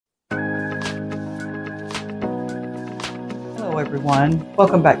Hello everyone,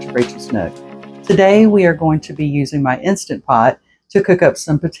 welcome back to Rachel's Nook. Today we are going to be using my Instant Pot to cook up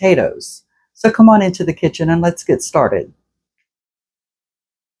some potatoes. So come on into the kitchen and let's get started.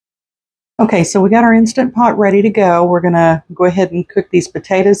 Okay, so we got our Instant Pot ready to go. We're going to go ahead and cook these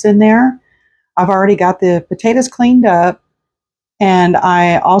potatoes in there. I've already got the potatoes cleaned up, and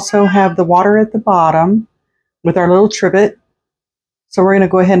I also have the water at the bottom with our little trivet. So we're going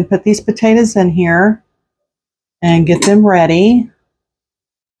to go ahead and put these potatoes in here and get them ready.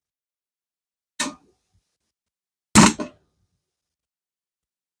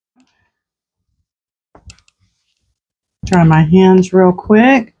 Dry my hands real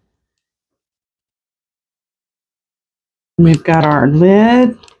quick. We've got our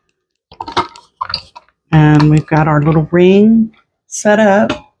lid and we've got our little ring set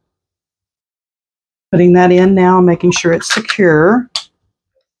up. Putting that in now, making sure it's secure.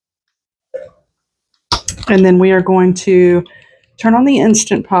 And then we are going to turn on the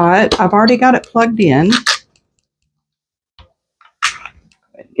Instant Pot. I've already got it plugged in.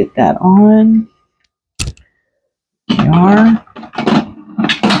 Get that on. There we are.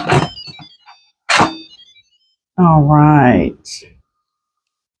 All right.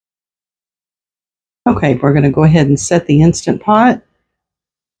 Okay, we're going to go ahead and set the Instant Pot.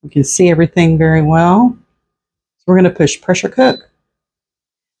 You can see everything very well. So we're going to push pressure cook.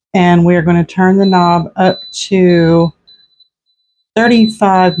 And we're going to turn the knob up to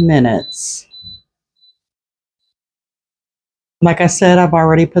 35 minutes. Like I said, I've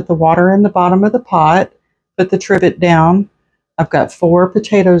already put the water in the bottom of the pot, put the trivet down. I've got 4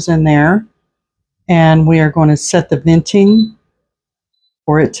 potatoes in there. And we are going to set the venting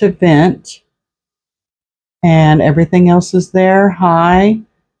for it to vent. And everything else is there, high.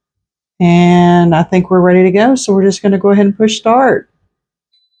 And I think we're ready to go. So we're just going to go ahead and push start.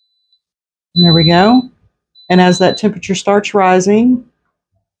 There we go. And as that temperature starts rising,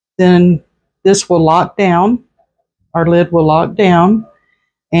 then this will lock down. Our lid will lock down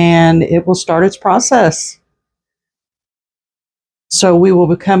and it will start its process. So we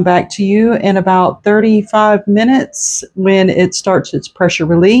will come back to you in about 35 minutes when it starts its pressure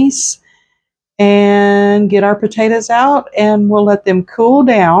release, and get our potatoes out, and we'll let them cool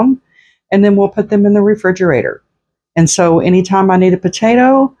down, and then we'll put them in the refrigerator. And so anytime I need a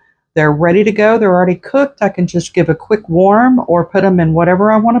potato, they're ready to go. They're already cooked. I can just give a quick warm or put them in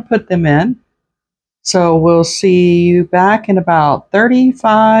whatever I want to put them in. So we'll see you back in about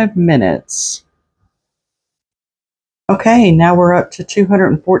 35 minutes. Okay, now we're up to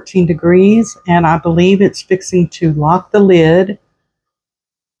 214 degrees, and I believe it's fixing to lock the lid.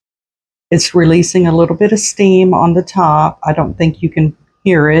 It's releasing a little bit of steam on the top. I don't think you can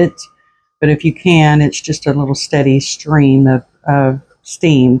hear it, but if you can, it's just a little steady stream of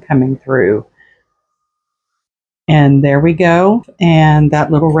steam coming through. And there we go. And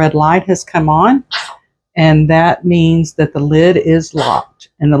that little red light has come on. And that means that the lid is locked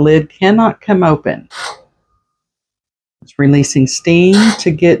and the lid cannot come open. It's releasing steam to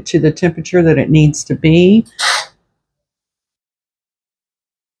get to the temperature that it needs to be.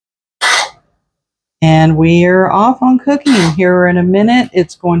 And we are off on cooking. Here in a minute,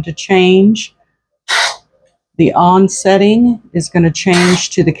 it's going to change. The on setting is going to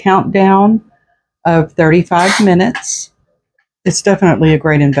change to the countdown of 35 minutes. It's definitely a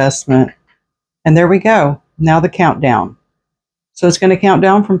great investment. And there we go. Now the countdown. So it's going to count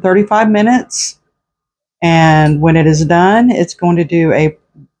down from 35 minutes. And when it is done, it's going to do a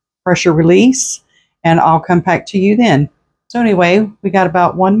pressure release. And I'll come back to you then. So anyway, we got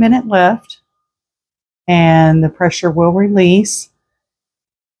about 1 minute left. And the pressure will release.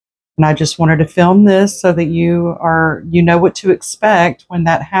 And I just wanted to film this so that you know what to expect when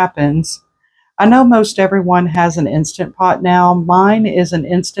that happens. I know most everyone has an Instant Pot now. Mine is an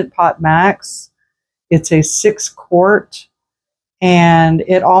Instant Pot Max. It's a 6-quart, and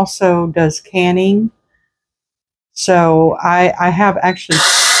it also does canning. So I have actually,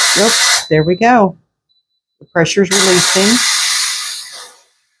 oops, there we go. The pressure's releasing.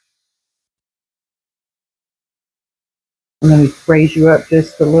 I'm going to raise you up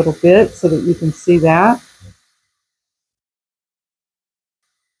just a little bit so that you can see that.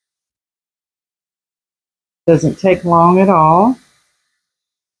 Doesn't take long at all.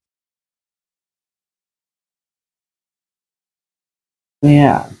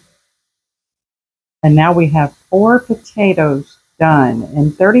 Yeah. And now we have 4 potatoes done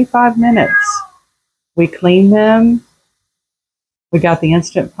in 35 minutes. We cleaned them. We got the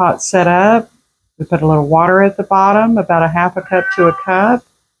Instant Pot set up. We put a little water at the bottom, about a half a cup to a cup.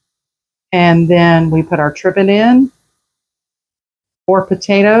 And then we put our trivet in. 4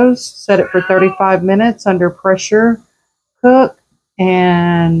 potatoes, set it for 35 minutes under pressure. cook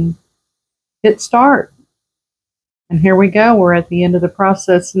and hit start. And here we go. We're at the end of the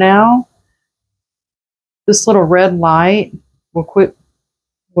process now. This little red light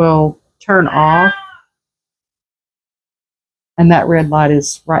will turn off. And that red light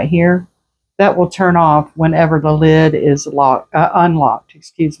is right here. That will turn off whenever the lid is unlocked,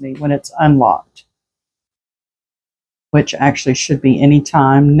 when it's unlocked, which actually should be any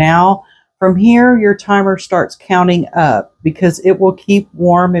time. Now, from here, your timer starts counting up because it will keep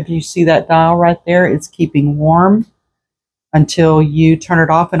warm. If you see that dial right there, it's keeping warm until you turn it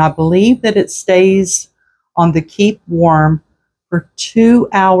off. And I believe that it stays on the keep warm for 2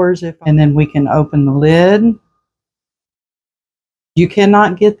 hours. And then we can open the lid. You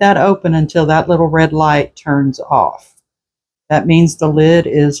cannot get that open until that little red light turns off. That means the lid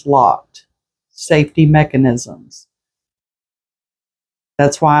is locked. Safety mechanisms.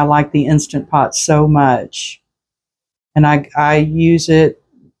 That's why I like the Instant Pot so much. And I use it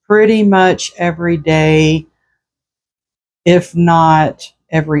pretty much every day, if not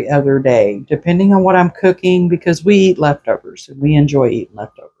every other day, depending on what I'm cooking, because we eat leftovers and we enjoy eating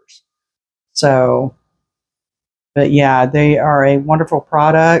leftovers. So, but yeah, they are a wonderful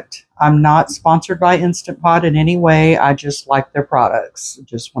product. I'm not sponsored by Instant Pot in any way. I just like their products.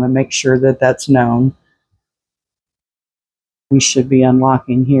 Just want to make sure that that's known. We should be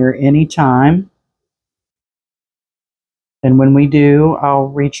unlocking here anytime. And when we do, I'll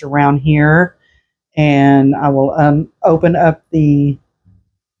reach around here and I will open up the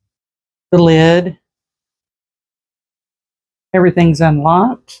lid. Everything's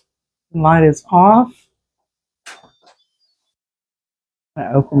unlocked. The light is off. I'm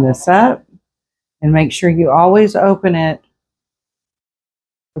going to open this up and make sure you always open it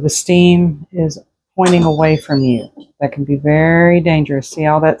where the steam is pointing away from you. That can be very dangerous. See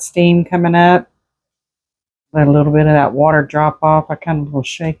all that steam coming up? Let a little bit of that water drop off. I kind of will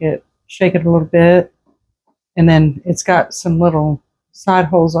shake it a little bit. And then it's got some little side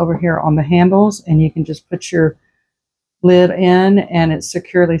holes over here on the handles, and you can just put your lid in and it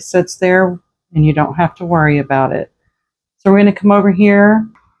securely sits there and you don't have to worry about it. So we're going to come over here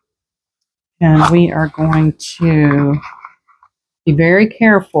and we are going to be very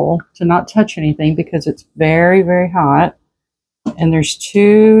careful to not touch anything because it's very, very hot. And there's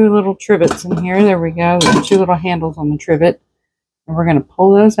 2 little trivets in here. There we go. There's 2 little handles on the trivet. And we're going to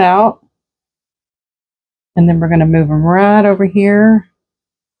pull those out. And then we're going to move them right over here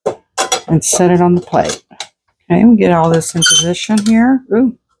and set it on the plate. Okay, we get all this in position here.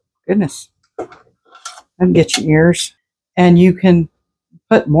 Ooh, goodness. That'll get your ears. And you can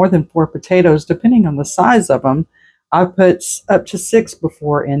put more than 4 potatoes, depending on the size of them. I've put up to 6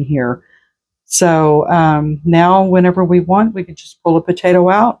 before in here. So now whenever we want, we can just pull a potato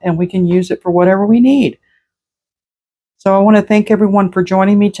out and we can use it for whatever we need. So I want to thank everyone for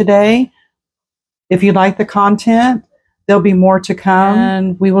joining me today. If you like the content, there'll be more to come,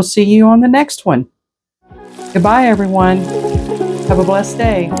 and we will see you on the next one. Goodbye, everyone. Have a blessed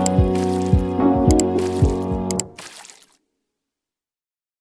day.